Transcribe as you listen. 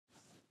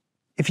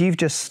If you've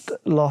just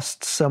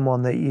lost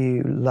someone that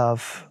you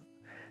love,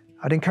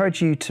 I'd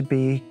encourage you to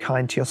be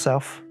kind to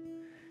yourself,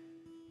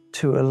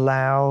 to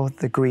allow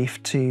the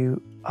grief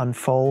to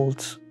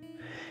unfold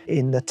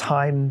in the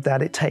time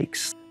that it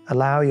takes.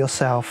 Allow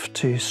yourself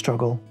to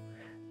struggle.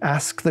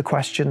 Ask the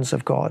questions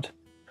of God.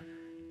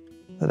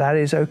 That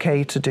is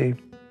okay to do.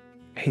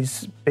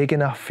 He's big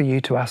enough for you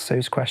to ask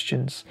those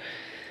questions.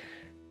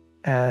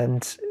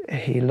 And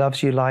he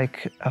loves you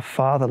like a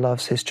father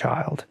loves his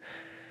child,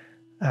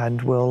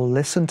 and will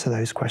listen to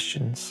those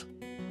questions.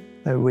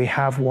 That we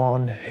have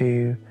one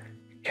who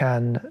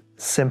can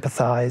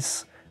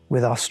sympathize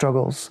with our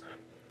struggles,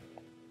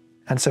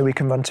 and so we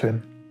can run to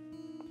him.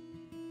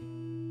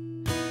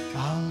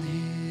 I'll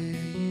hear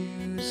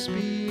you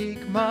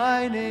speak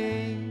my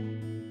name.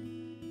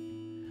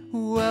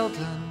 Well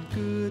done,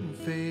 good and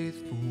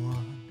faithful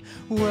one.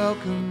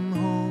 Welcome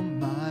home,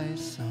 my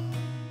son.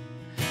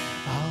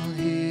 I'll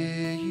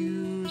hear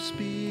you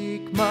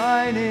speak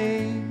my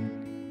name.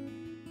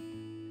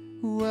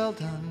 Well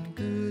done,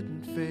 good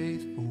and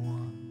faithful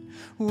one.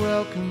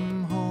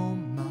 Welcome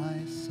home,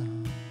 my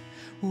son.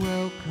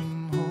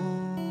 Welcome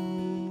home.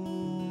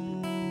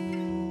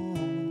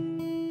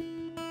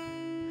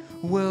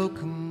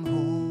 Welcome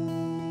home.